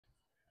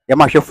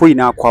Yamashofo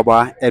ina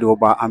kwaba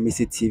edoba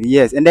amistytv.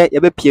 Yes, and then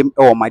yabe PM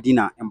or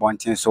Madina and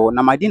Bonten. So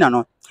na Madina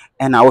no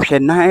and I was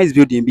nice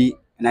building be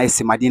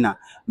nice Madina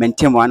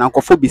maintain one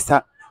uncle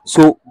bisa.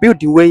 So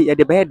building way at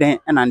the bed then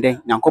and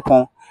then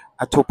Yankopon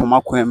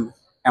atopomakwem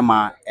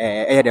Emma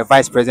the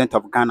Vice President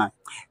of Ghana.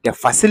 The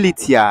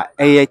facility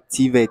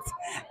activate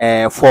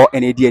for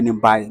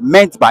NAD by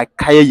meant by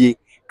Kayayei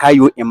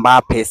Kayo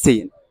Mba per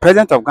se.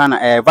 President of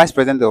Ghana, Vice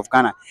President of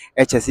Ghana,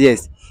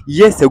 HSS,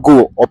 years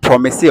ago, or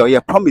promise or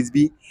yeah, promise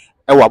be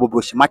a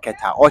wabubush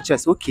marketer, or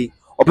just okay,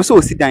 or also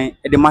sit down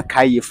at the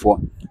Makaye for.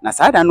 Na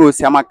sada no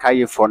see a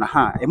Makaye for na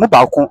ha, a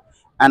mobile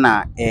and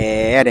a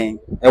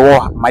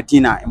war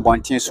Madina and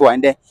Bontin so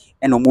and then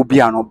and no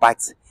Mubiano,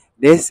 but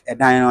this a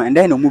dino and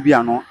then no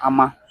Mubiano,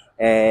 ama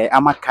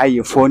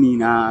Kaye for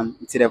Nina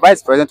to the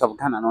Vice President of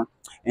Ghana no,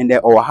 and the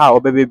or how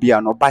baby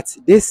biano, but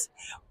this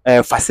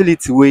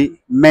facility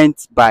we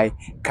meant by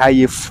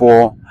Kaye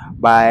for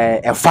by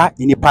a fat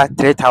in part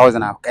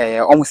 3,000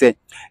 almost say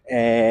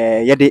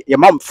your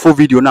mom full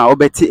video now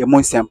obeti a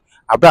monsem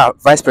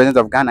about Vice President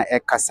of Ghana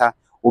Kasa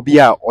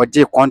Obia or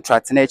J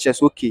contract natures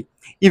okay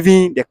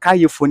even the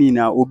Kaye phone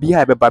na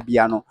Obia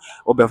Babiano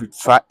obe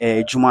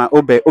Juma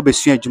obe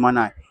sua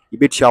Jumana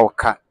ibetia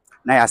oka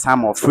na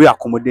some of free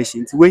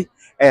accommodations way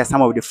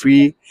some of the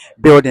free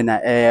building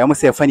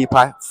almost say funny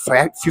part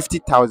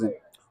 50,000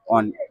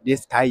 on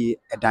this Kaye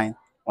dine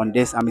on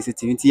this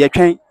amistytv. Ye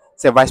twen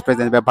say Vice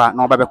President beba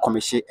na oba be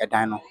commission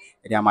dine no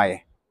e dey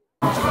amaye.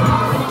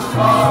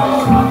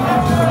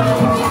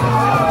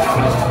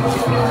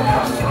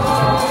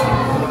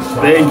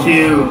 Thank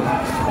you.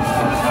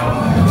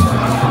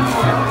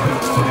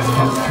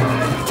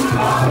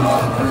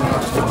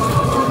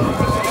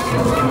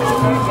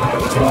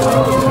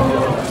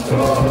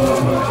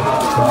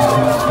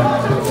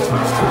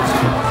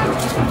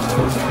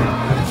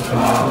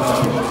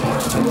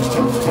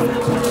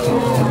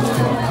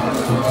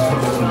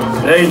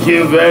 Thank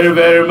you very,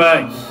 very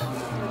much.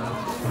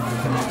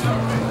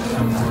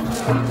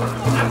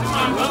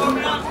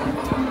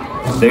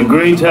 The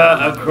Greater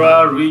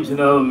Accra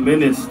Regional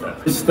Minister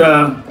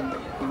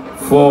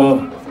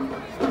for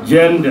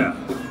Gender,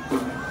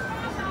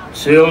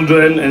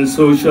 Children and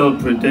Social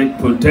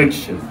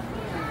Protection,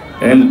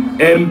 and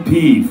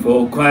MP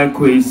for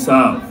Kayayei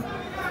South,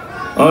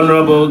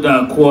 Honorable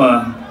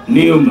Dakwa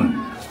Newman,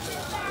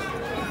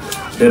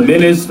 the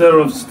Minister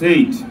of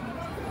State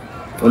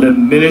for the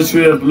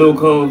Ministry of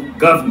Local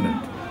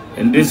Government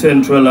and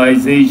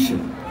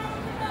Decentralization,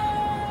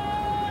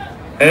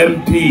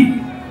 MP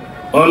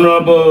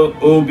Honorable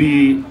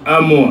Obi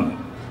Amwa,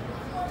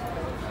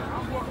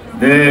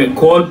 the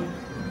Court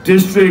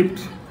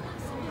District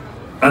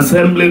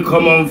Assembly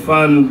Common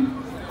Fund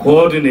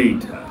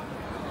Coordinator,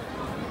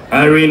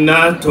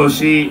 Arina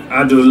Toshi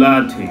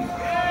Adolati,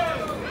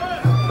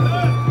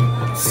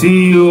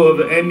 CEO of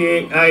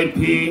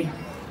NAIP,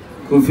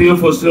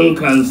 Kofi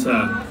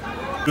Cancer,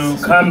 to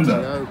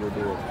Kamba,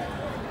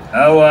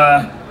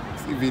 our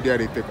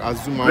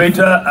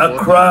Greater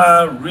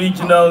Accra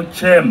Regional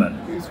Chairman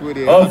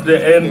of the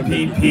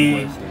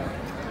MPP,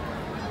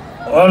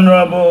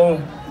 Honorable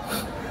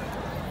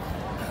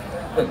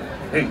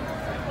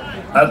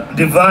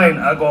Divine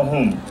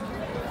Agohom,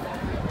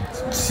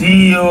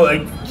 CEO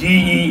at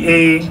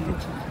GEA,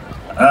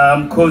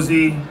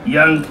 Kozi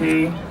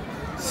Yankee,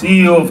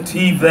 CEO of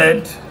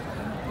TVET,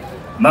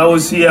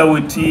 Mausia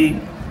Wuti,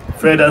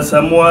 Freda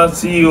Samoa,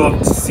 CEO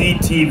of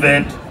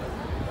CTVET,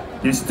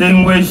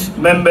 distinguished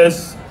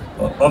members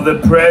of the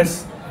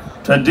press,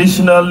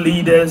 traditional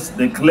leaders,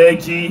 the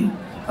clergy,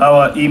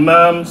 our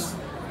imams,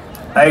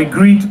 I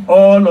greet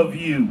all of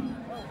you.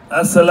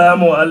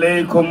 Assalamu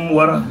alaikum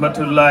wa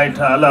rahmatullahi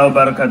ta'ala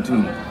wa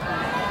barakatuh.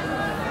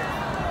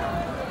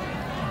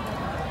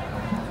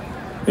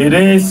 It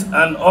is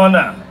an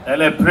honor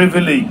and a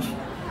privilege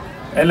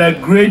and a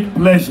great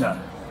pleasure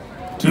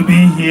to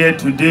be here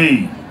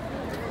today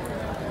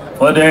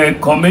for the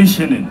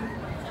commissioning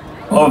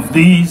of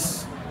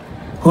these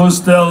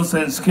hostels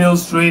and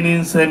skills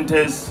training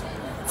centers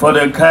for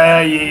the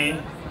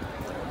Kayayei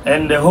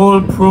and the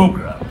whole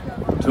program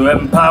to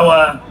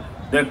empower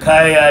the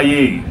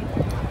Kayayei.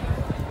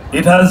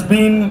 It has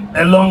been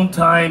a long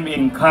time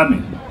in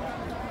coming.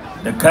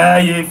 The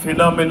Kayayei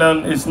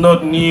phenomenon is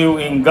not new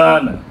in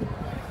Ghana.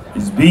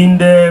 It's been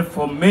there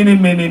for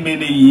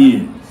many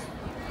years.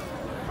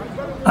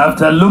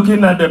 After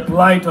looking at the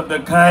plight of the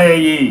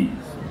Kayayei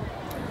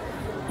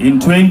in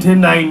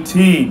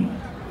 2019,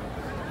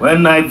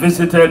 when I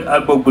visited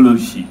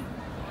Agbogboloshi,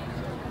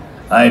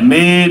 I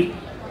made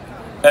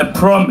a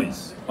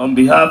promise on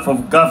behalf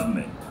of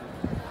government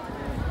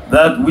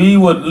that we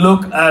would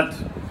look at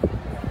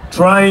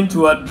trying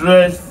to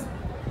address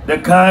the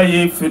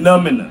Kayayei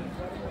phenomenon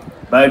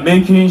by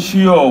making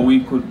sure we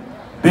could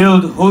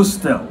build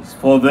hostels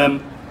for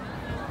them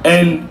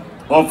and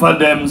offer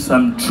them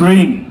some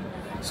training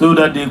so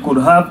that they could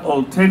have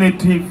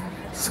alternative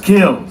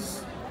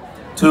skills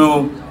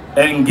to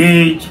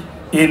engage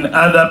in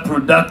other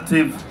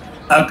productive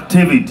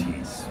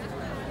activities.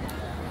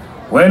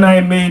 When I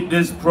made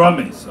this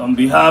promise on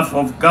behalf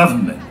of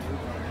government,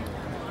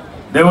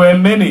 There were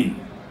many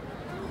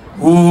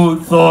who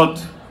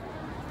thought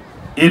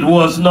it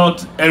was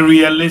not a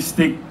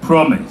realistic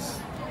promise.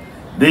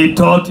 They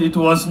thought it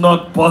was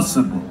not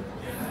possible.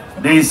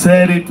 They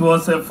said it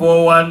was a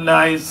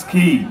 419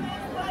 scheme.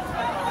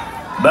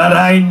 But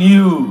I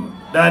knew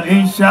that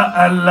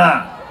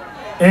inshallah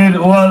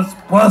it was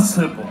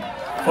possible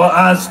for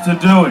us to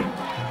do it.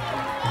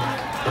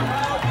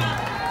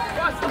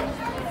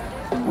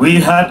 We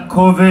had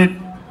COVID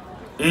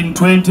in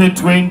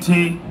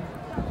 2020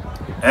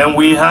 and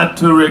we had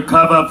to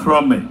recover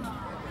from it.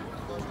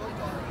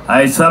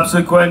 I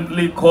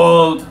subsequently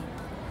called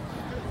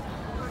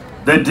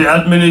the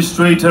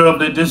administrator of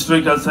the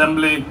District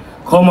Assembly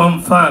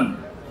Common Fund,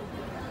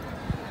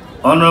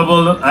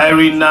 Honorable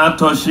Irina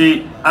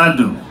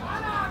Toshi-Addo.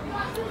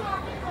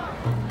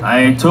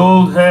 I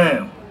told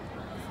her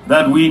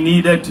that we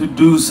needed to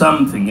do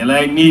something and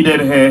I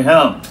needed her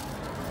help.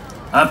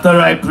 After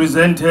I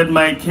presented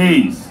my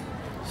case,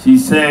 she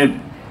said,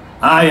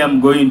 I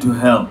am going to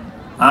help.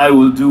 I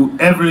will do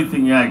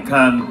everything I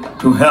can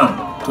to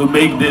help, to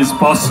make this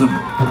possible.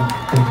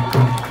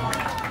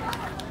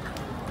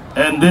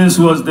 And this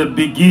was the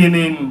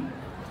beginning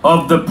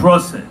of the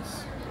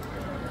process.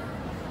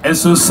 A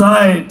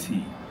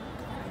society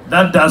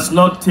that does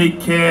not take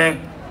care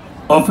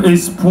of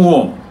its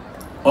poor,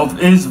 of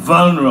its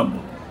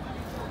vulnerable,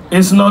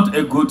 is not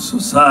a good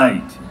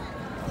society.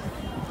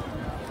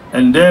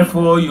 And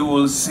therefore you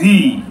will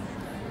see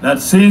that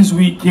since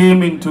we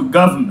came into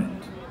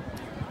government,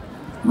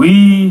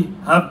 we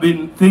have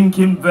been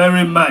thinking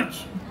very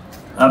much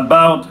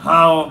about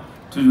how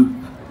to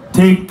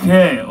take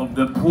care of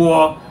the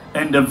poor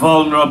and the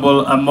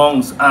vulnerable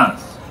amongst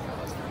us.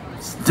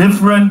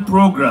 Different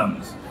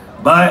programs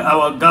by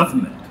our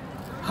government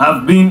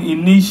have been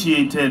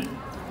initiated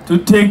to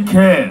take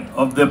care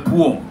of the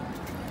poor.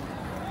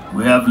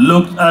 We have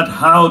looked at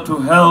how to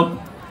help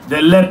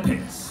the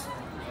lepers.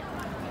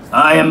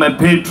 I am a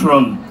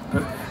patron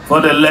for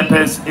the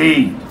Lepers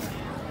Aid.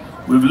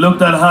 We've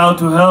looked at how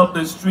to help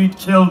the street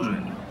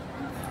children.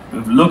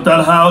 We've looked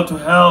at how to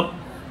help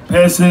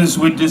persons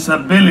with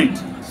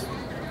disabilities.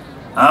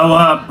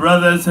 Our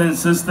brothers and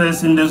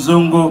sisters in the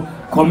Zongo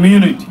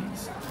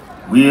communities.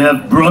 We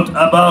have brought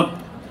about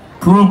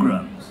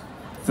programs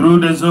through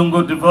the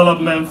Zongo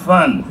Development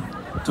Fund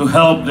to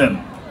help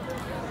them.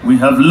 We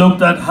have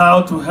looked at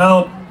how to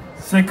help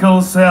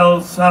sickle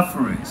cell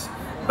sufferers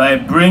by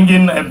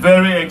bringing a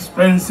very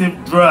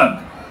expensive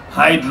drug,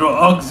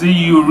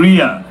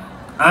 hydroxyurea,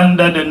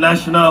 under the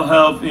National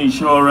Health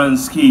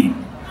Insurance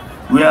Scheme.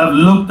 We have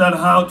looked at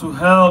how to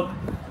help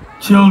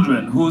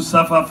children who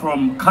suffer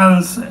from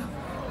cancer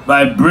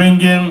by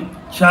bringing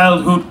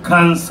childhood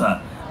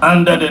cancer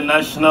under the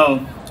National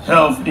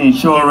Health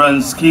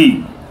Insurance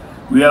Scheme.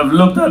 We have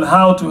looked at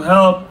how to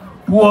help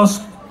poor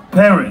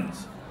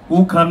parents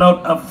who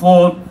cannot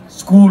afford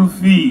school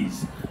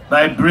fees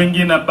by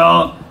bringing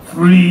about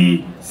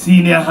free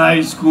senior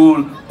high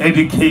school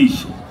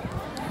education.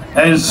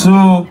 And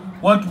so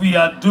what we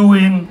are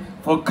doing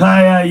for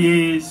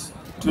Kayayei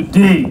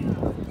today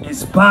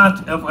is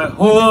part of a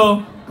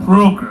whole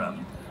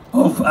program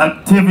of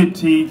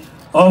activity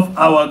of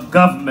our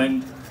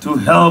government to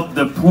help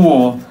the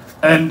poor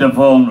and the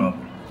vulnerable.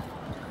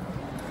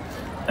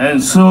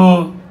 And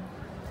so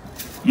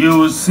you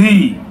will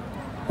see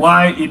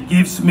why it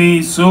gives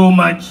me so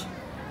much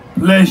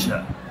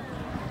pleasure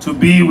to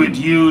be with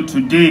you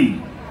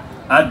today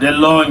at the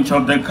launch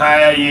of the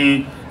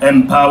Kayayei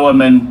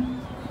Empowerment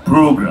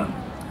Program.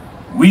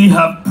 We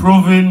have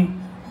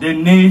proven the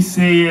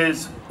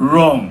naysayers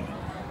wrong.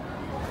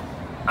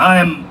 I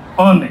am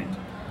honored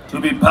to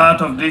be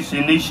part of this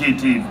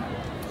initiative,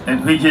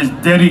 and which is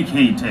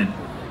dedicated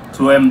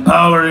to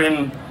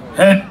empowering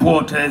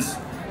headquarters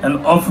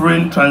and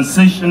offering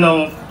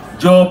transitional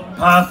job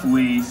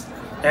pathways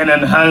and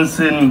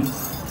enhancing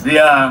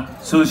their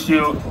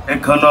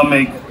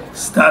socio-economic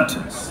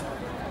status.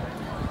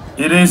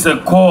 It is a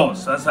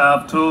cause, as I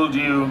have told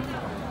you,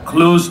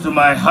 close to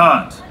my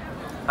heart,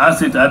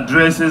 as it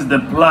addresses the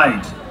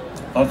plight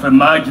of a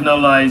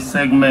marginalized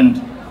segment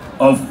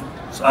of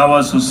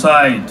our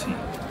society.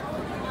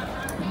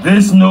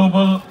 This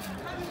noble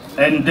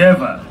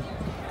endeavor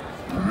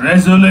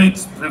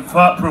resonates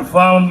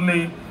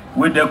profoundly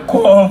with the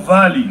core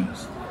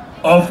values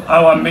of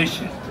our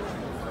mission,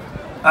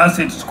 as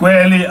it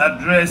squarely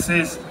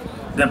addresses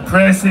the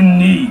pressing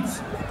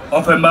needs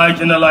of a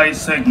marginalized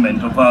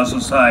segment of our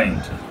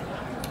society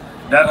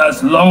that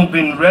has long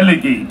been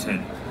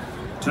relegated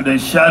to the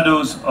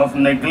shadows of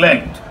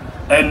neglect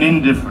and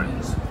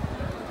indifference.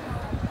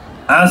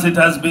 As it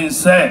has been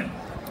said,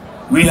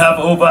 we have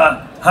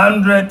over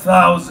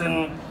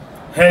 100,000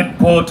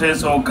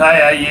 headquarters or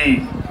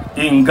Kayayei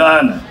in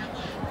Ghana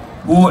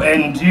who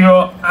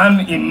endure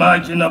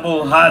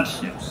unimaginable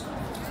hardships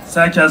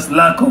such as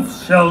lack of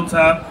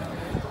shelter,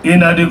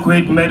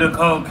 inadequate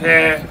medical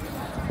care,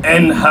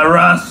 and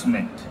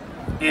harassment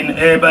in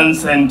urban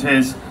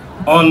centers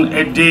on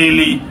a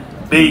daily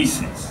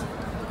basis.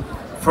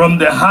 From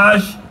the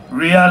harsh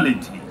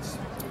realities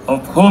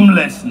of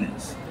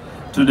homelessness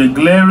to the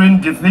glaring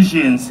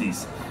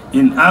deficiencies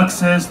in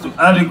access to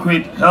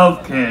adequate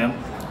health care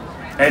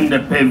and the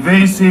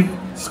pervasive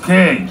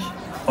scourge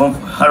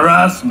of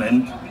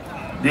harassment,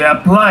 their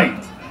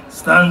plight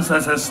stands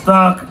as a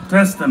stark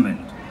testament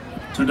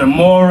to the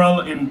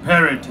moral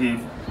imperative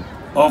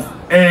of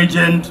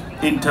urgent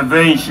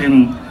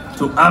intervention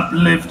to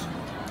uplift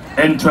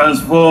and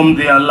transform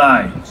their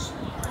lives.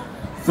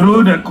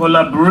 Through the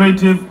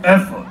collaborative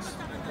efforts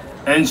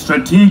and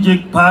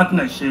strategic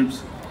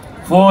partnerships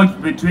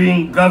forged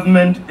between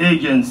government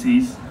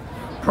agencies,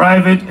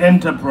 private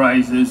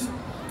enterprises,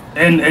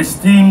 and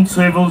esteemed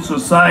civil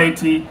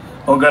society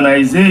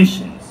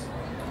organizations,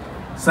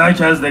 such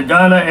as the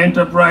Ghana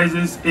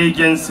Enterprises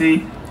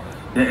Agency,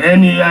 the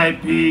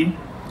NEIP,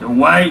 the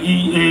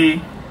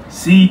YEA,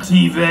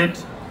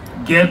 CTVET,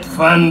 GET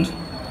Fund,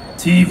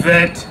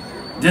 TVET,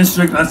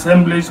 District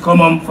Assemblies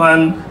Common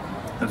Fund,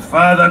 the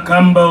Father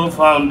Campbell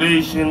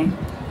Foundation,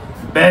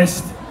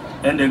 BEST,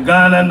 and the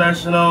Ghana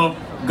National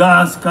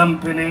Gas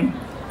Company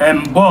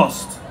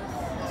embossed.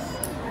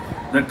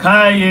 The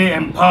Kayayei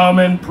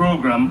Empowerment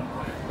Program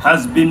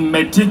has been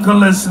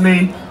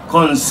meticulously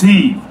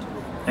conceived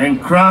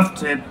and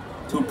crafted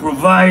to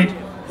provide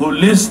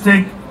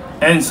holistic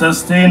and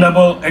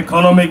sustainable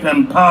economic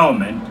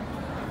empowerment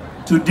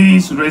to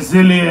these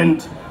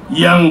resilient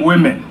young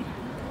women.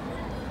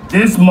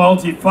 This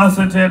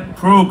multifaceted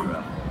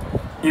program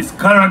is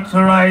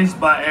characterized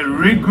by a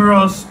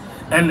rigorous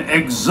and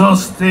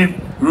exhaustive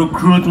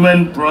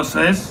recruitment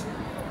process,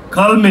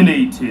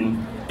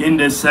 culminating in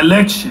the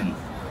selection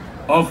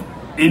of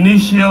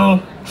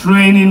initial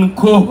training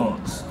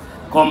cohorts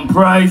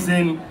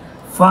comprising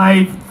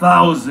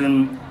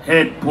 5,000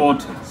 head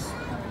porters.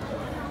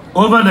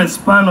 Over the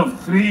span of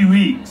 3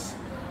 weeks,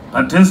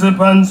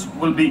 participants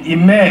will be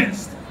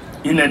immersed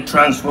in a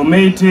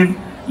transformative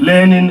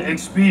learning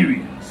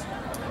experience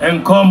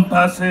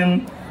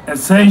encompassing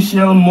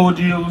essential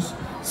modules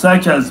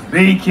such as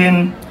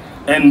baking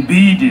and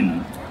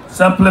beading,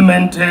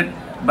 supplemented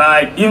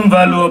by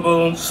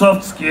invaluable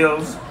soft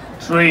skills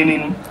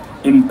training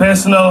in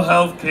personal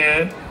health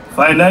care,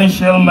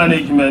 financial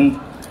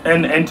management,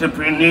 and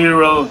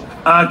entrepreneurial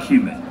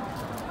acumen.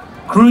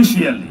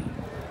 Crucially,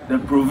 the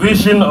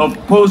provision of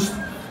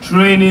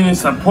post-training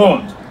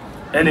support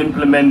and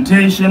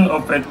implementation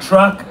of a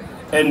track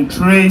and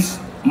trace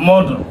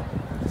model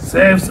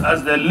serves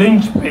as the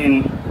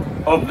linchpin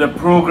of the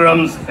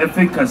program's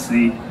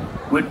efficacy,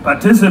 with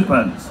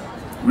participants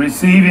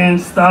receiving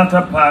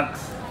starter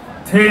packs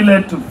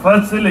tailored to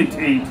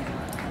facilitate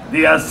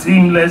their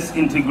seamless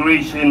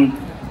integration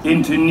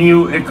into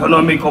new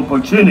economic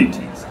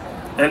opportunities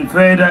and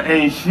further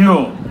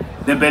ensure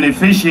the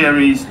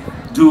beneficiaries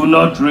do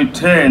not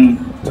return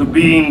to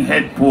being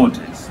head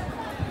porters.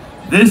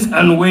 This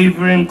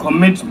unwavering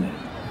commitment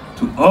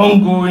to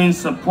ongoing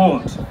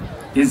support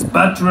is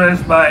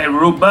buttressed by a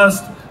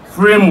robust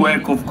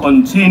framework of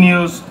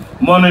continuous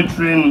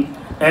monitoring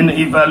and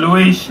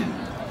evaluation,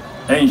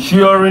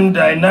 ensuring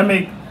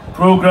dynamic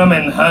program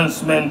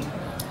enhancement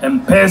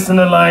and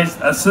personalized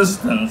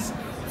assistance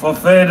for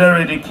further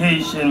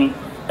education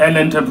and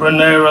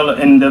entrepreneurial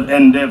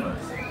endeavors.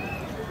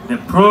 The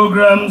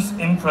program's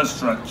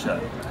infrastructure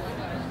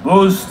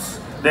boasts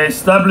the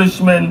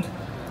establishment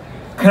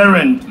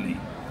currently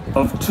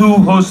of 2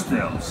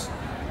 hostels.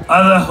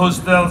 Other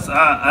hostels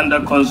are under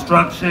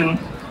construction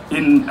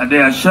in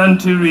the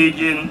Ashanti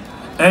region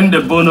and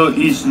the Bono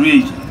East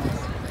region,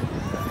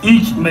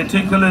 each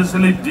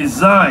meticulously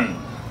designed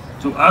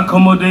to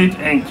accommodate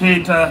and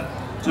cater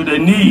to the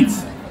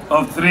needs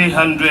of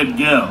 300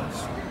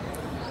 girls.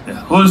 The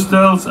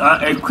hostels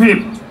are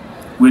equipped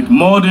with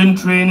modern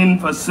training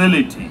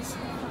facilities,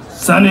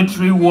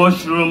 sanitary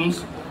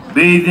washrooms,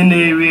 bathing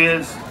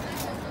areas,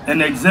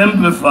 and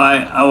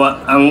exemplify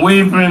our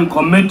unwavering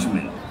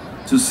commitment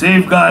to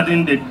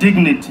safeguarding the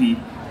dignity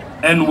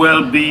and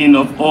well-being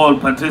of all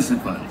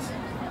participants,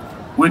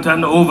 with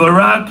an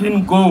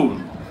overarching goal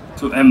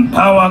to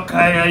empower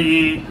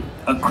Kayayei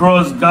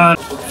across Ghana.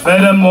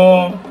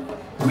 Furthermore,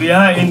 we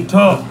are in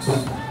talks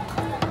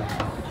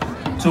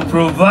to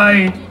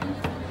provide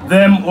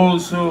them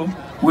also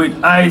with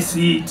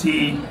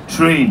ICT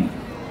training.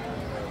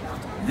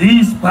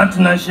 These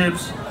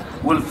partnerships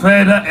will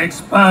further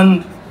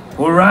expand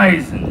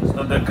horizons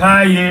of the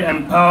Kayayei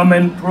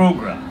Empowerment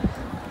Program,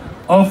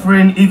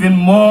 offering even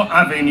more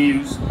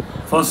avenues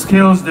for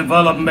skills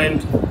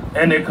development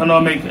and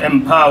economic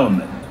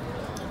empowerment.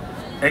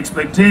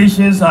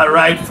 Expectations are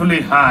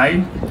rightfully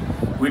high,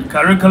 with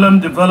curriculum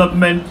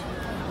development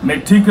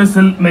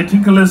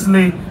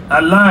meticulously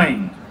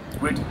aligned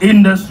with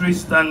industry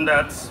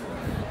standards,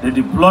 the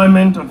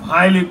deployment of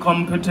highly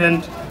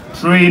competent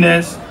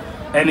trainers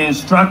and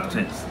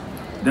instructors,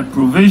 the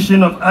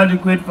provision of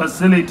adequate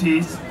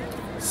facilities,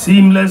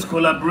 seamless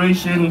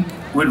collaboration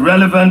with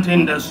relevant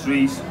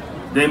industries,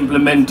 the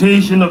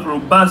implementation of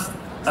robust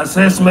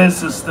assessment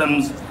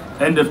systems,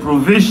 and the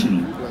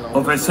provision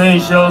of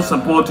essential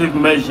supportive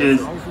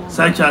measures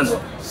such as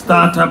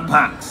starter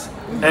packs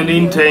and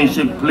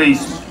internship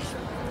placements.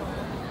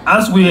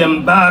 As we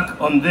embark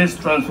on this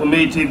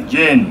transformative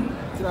journey,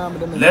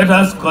 let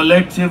us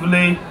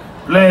collectively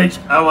pledge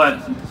our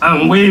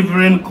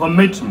unwavering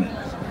commitment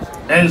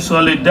and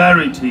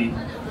solidarity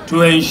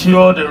to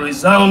ensure the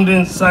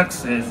resounding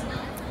success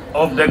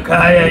of the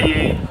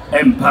Kayayei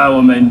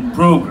Empowerment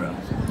Program.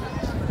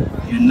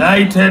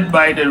 United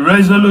by the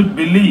resolute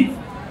belief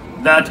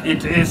that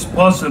it is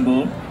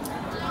possible,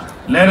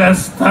 let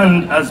us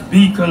stand as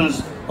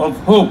beacons of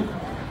hope,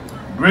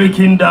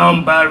 breaking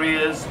down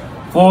barriers,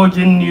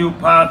 forging new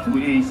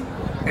pathways,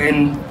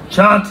 and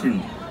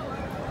charting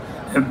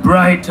a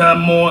brighter,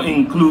 more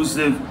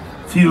inclusive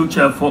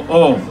future for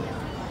all.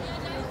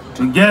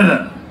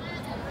 Together,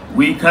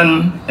 we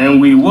can and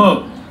we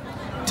will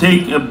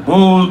take a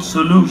bold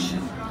solution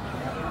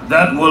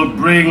that will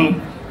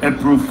bring a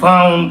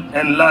profound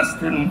and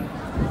lasting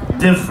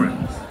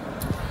difference.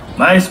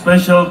 My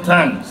special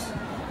thanks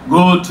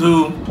go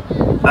to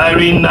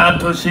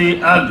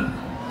Akufo-Addo,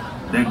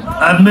 the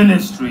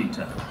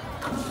administrator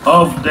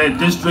of the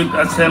District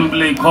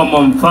Assembly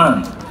Common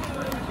Fund,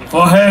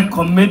 for her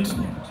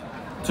commitment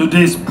to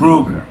this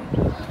program.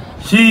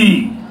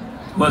 She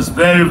was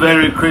very,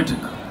 very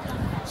critical.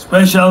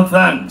 Special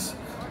thanks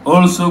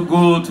also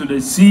go to the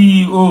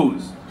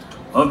CEOs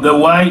of the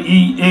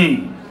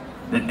YEA,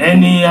 the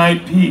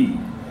NEIP,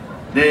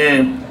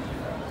 the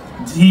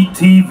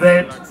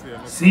DTVET,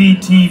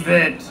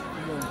 CTVET,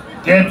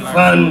 Get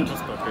Fund,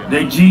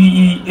 the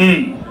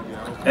GEA,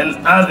 and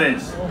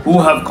others who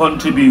have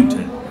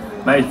contributed.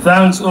 My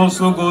thanks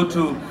also go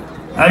to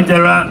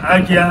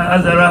Ajia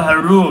Azara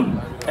Haroon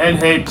and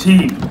her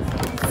team,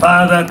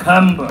 Father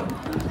Campbell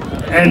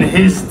and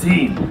his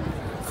team,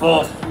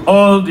 for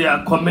all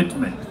their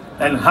commitment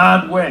and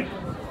hard work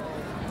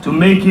to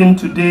making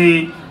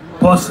today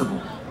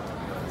possible.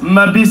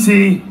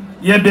 Mabisi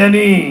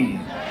yebeni,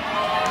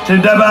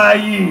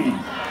 Chedabayi,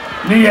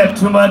 Nia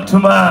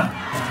Tuma,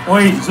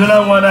 Oi,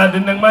 Zulawana, the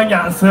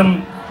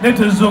Nangmanyasam,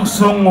 Netazuk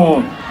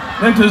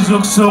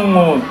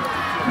Sungo,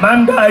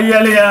 Manda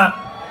Yelia,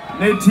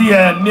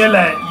 Netia,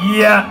 Nila,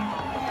 Yea,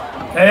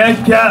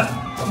 Kayaka,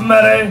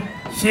 Mare,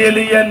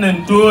 Shelian,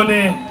 and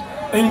Done,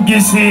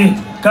 Ngisi,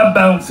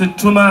 Kabang,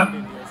 Situma,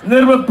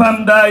 Nerva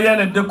Pamda,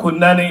 Yana de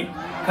Kunani,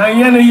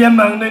 Kayana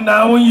Yamang,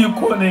 now you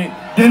kone,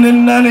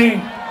 Denani,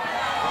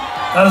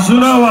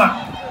 Zunawa,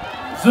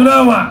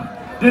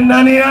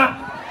 Denania,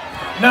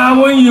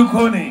 now you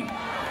kone,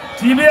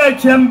 Tibia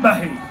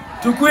Chambahi.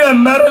 Tukuya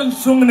maran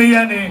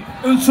sungniyane,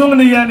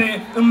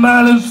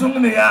 malan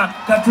sungniya,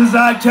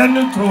 kataza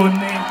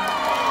chanutuni.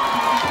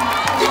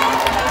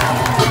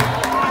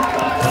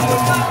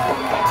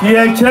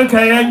 Tia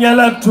chakaya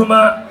nyala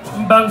tuma,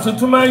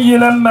 bangsutuma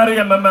yila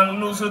maria mamang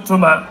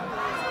nusutuma.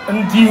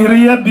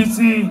 Ndiria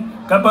bisi,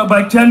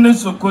 kababa chanu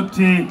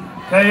sukuti,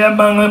 kaya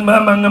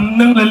mamang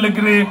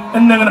nanglaligri,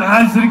 and nangan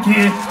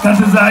azriki,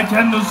 kataza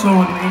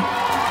chanusuni.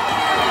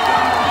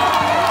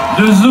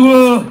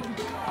 Duzu.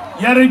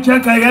 Yarika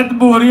kayat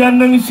borian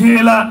nang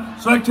shela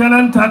so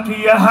chanan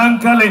taki ya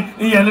hankale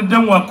yele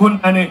den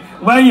wakunane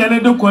wa yele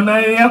do kona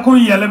ya ko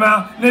yele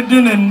ma ne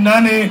din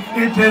nane.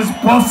 It is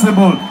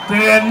possible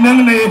te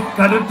nang ne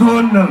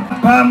kadutun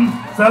pam.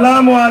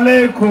 Salamu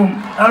alaikum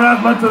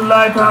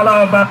arahmatullahi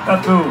ta'ala wa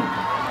barakatuh.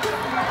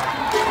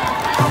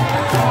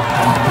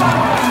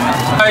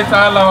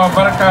 Ta'ala wa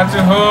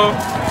barakatuh.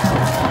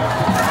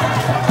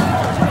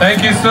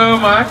 Thank you so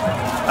much.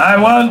 I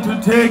want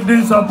to take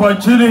this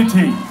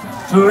opportunity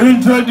to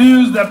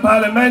introduce the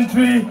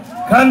parliamentary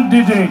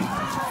candidate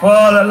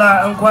for the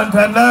La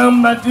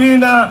Nkwantanam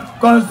Medina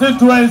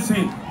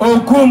constituency,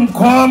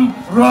 Okumkom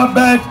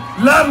Robert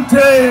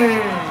Lamte.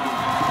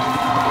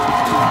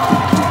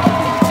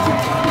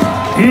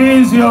 He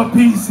is your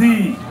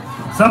PC.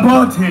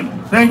 Support him.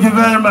 Thank you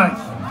very much.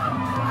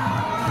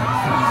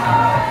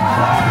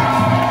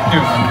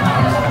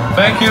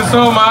 Thank you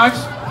so much.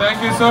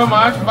 Thank you so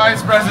much,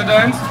 Vice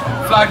President,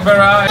 Flag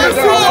Bearer.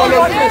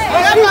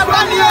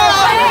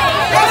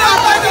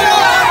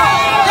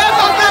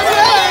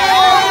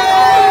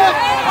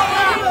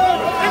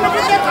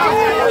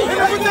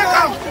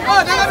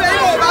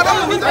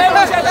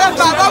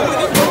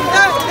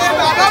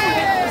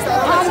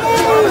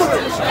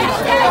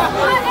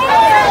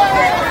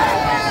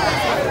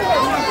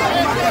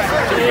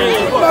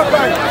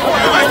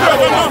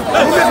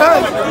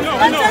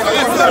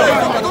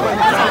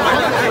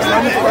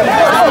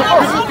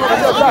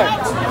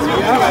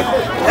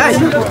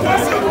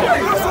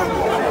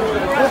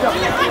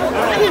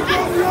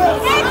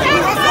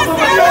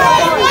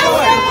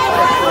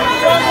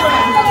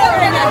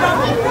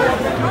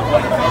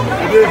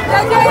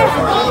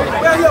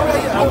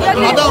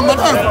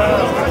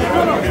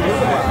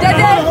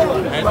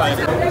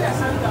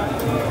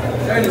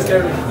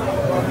 Madam.